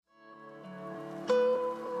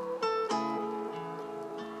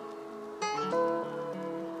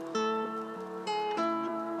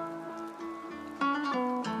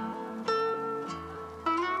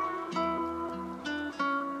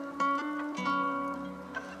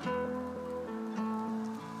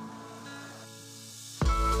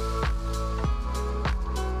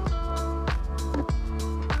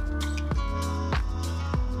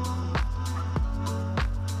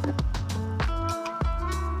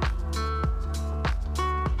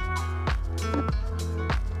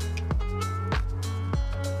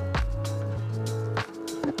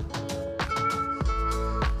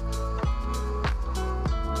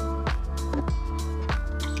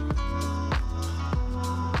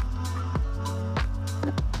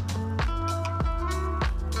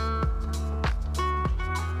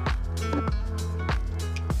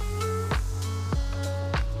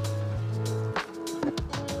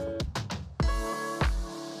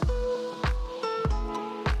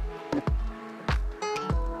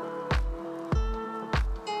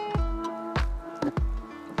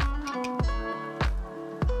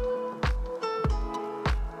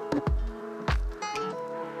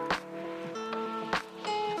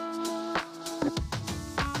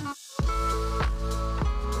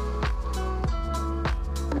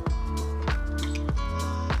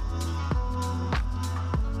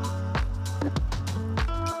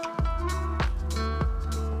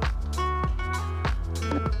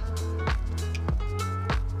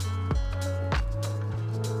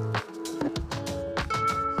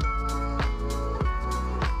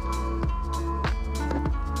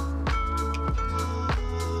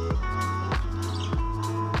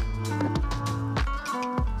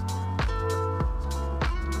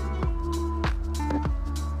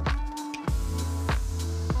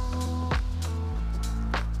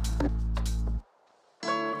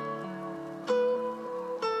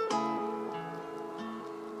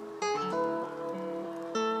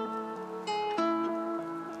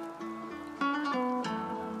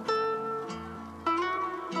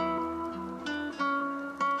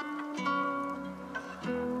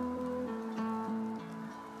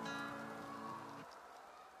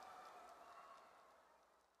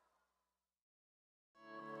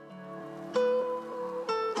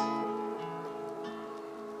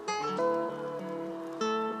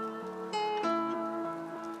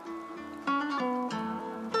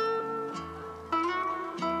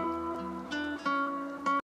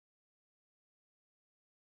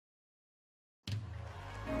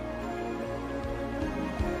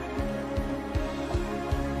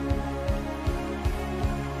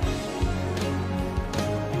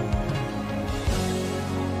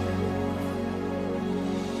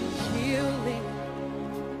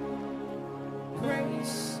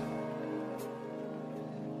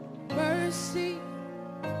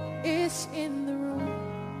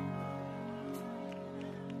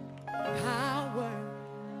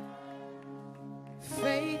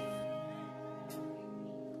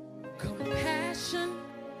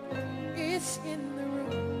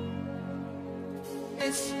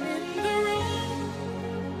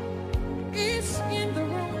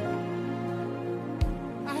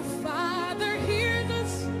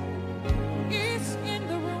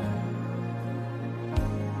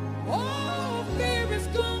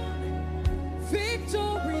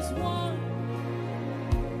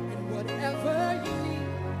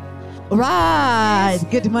Right.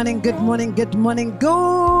 Good morning, good morning, good morning,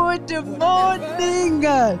 good morning,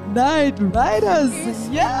 Night Riders.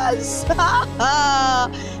 Yes.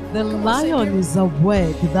 The lion is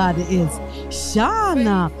awake. That is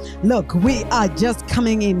Shana. Look, we are just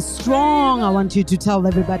coming in strong. I want you to tell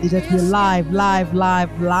everybody that we're live.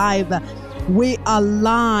 We are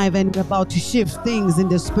live and we're about to shift things in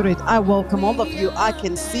the spirit. I welcome all of you. I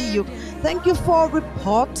can see you. Thank you for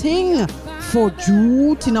reporting for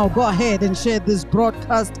duty. Now go ahead and share this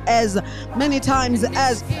broadcast as many times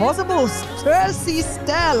as possible. Tracy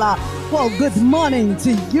Stella, well, good morning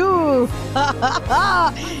to you.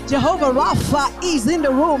 Jehovah Rapha is in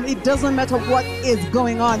the room. It doesn't matter what is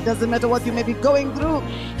going on. Doesn't matter what you may be going through.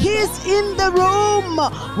 He's in the room.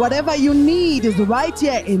 Whatever you need is right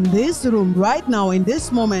here in this room, right now, in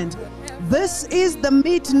this moment. This is the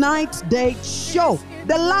Midnight Date Show.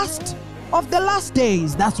 The last of the last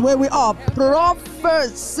days. That's where we are.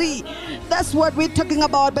 Prophecy. That's what we're talking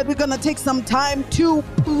about, but we're going to take some time to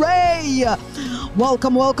pray.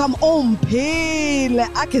 Welcome, Ompil.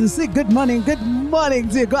 I can say good morning to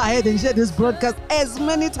you. Go ahead and share this broadcast as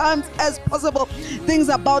many times as possible. Things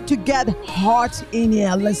are about to get hot in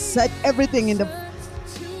here. Let's set everything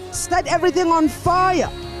on fire.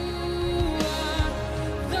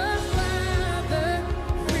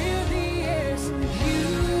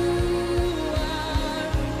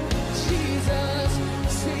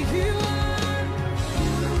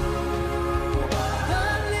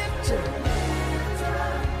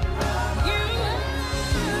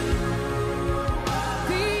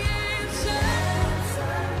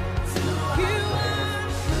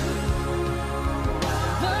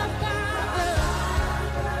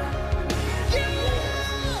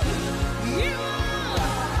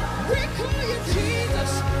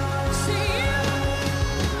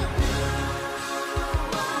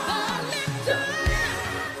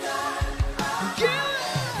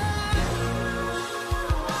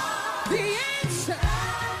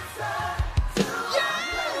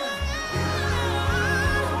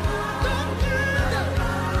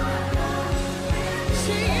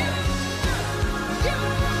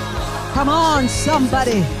 Come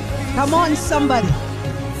on, somebody.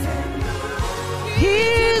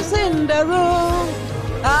 He's in the room.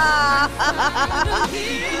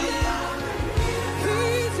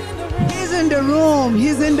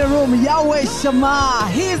 He's in the room. Yahweh Shammah.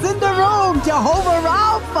 He's in the room. Jehovah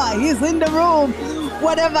Rapha. He's in the room.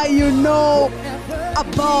 Whatever you know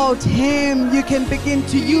about him, you can begin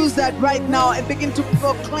to use that right now and begin to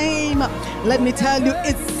proclaim. Let me tell you,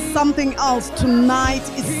 it's something else tonight.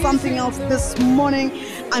 It's something else this morning.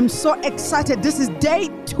 I'm so excited. This is day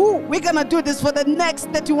 2. We're gonna do this for the next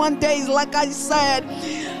 31 days. Like I said,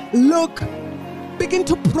 look, Begin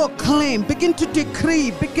to proclaim, begin to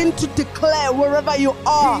decree, begin to declare wherever you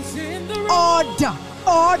are. Order,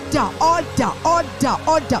 order, order, order,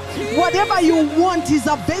 order. Whatever you want is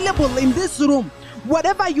available in this room.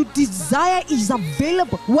 Whatever you desire is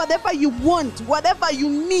available. Whatever you want, whatever you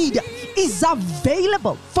need is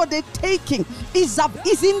available for the taking. Is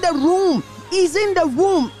in the room. Is in the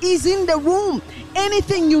room. Is in the room.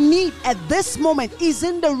 Anything you need at this moment is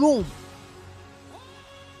in the room.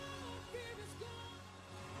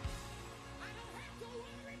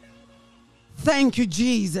 Thank you,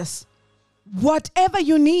 Jesus. Whatever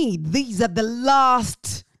you need, these are the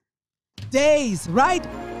last days, right?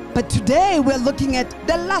 But today we're looking at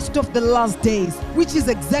the last of the last days, which is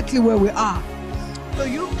exactly where we are. So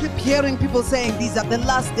you keep hearing people saying these are the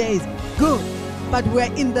last days. Good. But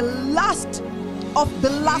we're in the last of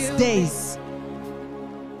the last days.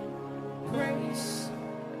 Grace,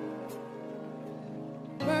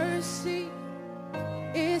 mercy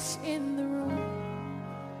is in the room.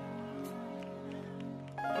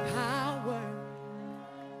 Power,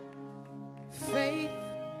 faith,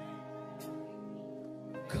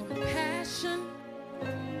 compassion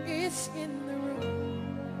is in the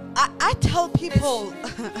room. I tell people,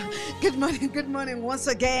 good morning once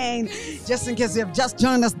again. Just in case you have just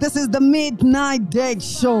joined us, this is the Midnight Date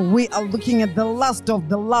Show. We are looking at the last of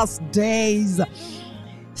the last days.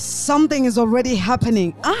 Something is already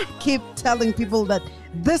happening. I keep telling people that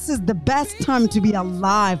this is the best time to be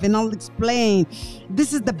alive, and I'll explain.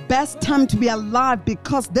 This is the best time to be alive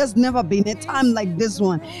because there's never been a time like this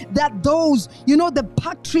one. That those, the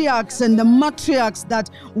patriarchs and the matriarchs that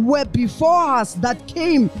were before us, that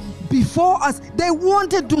came before us, they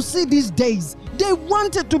wanted to see these days. They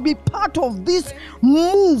wanted to be part of this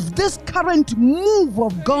move, this current move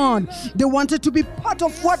of God. They wanted to be part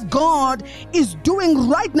of what God is doing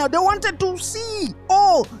right now. They wanted to see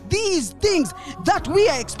all these things that we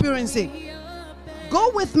are experiencing. Go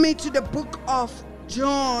with me to the book of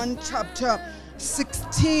John chapter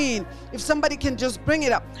 16. If somebody can just bring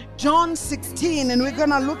it up. John 16, and we're going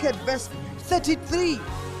to look at verse 33.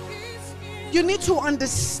 You need to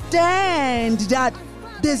understand that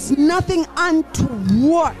there's nothing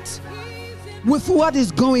untoward with what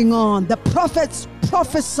is going on. The prophets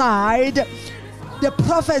prophesied. The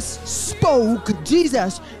prophets spoke.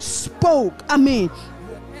 Jesus spoke.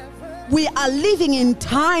 We are living in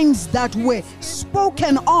times that were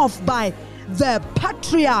spoken of by the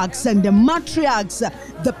patriarchs and the matriarchs,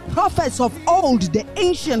 the prophets of old, the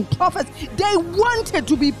ancient prophets. They wanted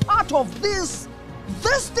to be part of this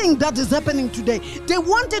thing that is happening today. They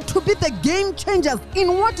wanted to be the game changers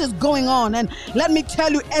in what is going on. And let me tell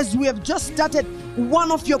you, as we have just started,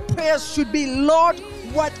 one of your prayers should be, Lord,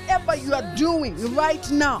 whatever you are doing right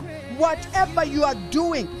now, whatever you are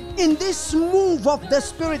doing in this move of the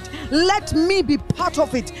Spirit, let me be part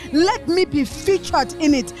of it. Let me be featured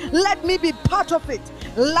in it. Let me be part of it.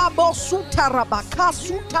 Labo sutarabaka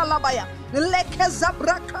sutalabaya.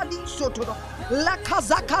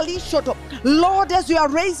 Lord, as you are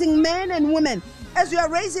raising men and women,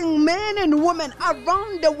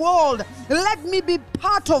 around the world, let me be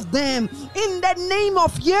part of them in the name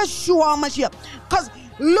of Yeshua Mashiach. Because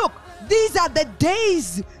look, these are the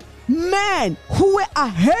days, men who were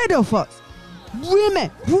ahead of us, women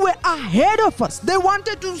who were ahead of us, they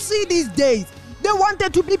wanted to see these days. They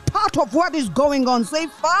wanted to be part of what is going on. Say,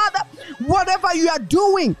 Father, whatever you are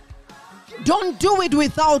doing, don't do it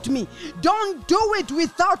without me. Don't do it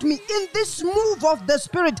without me. In this move of the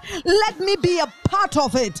Spirit, let me be a part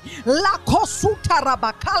of it. La kosuta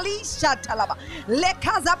rabakali shatalaba. Le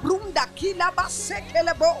kazabrunda kilaba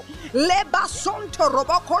sekelebo. Le basonto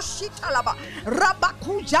roboko shitalaba.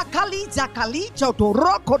 Rabaku jakali zakali joto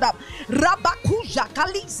rokoda. Rabaku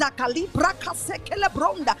jakali zakali braka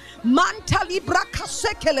sekelebronda. Mantali braka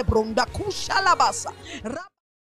sekelebronda kushalabasa.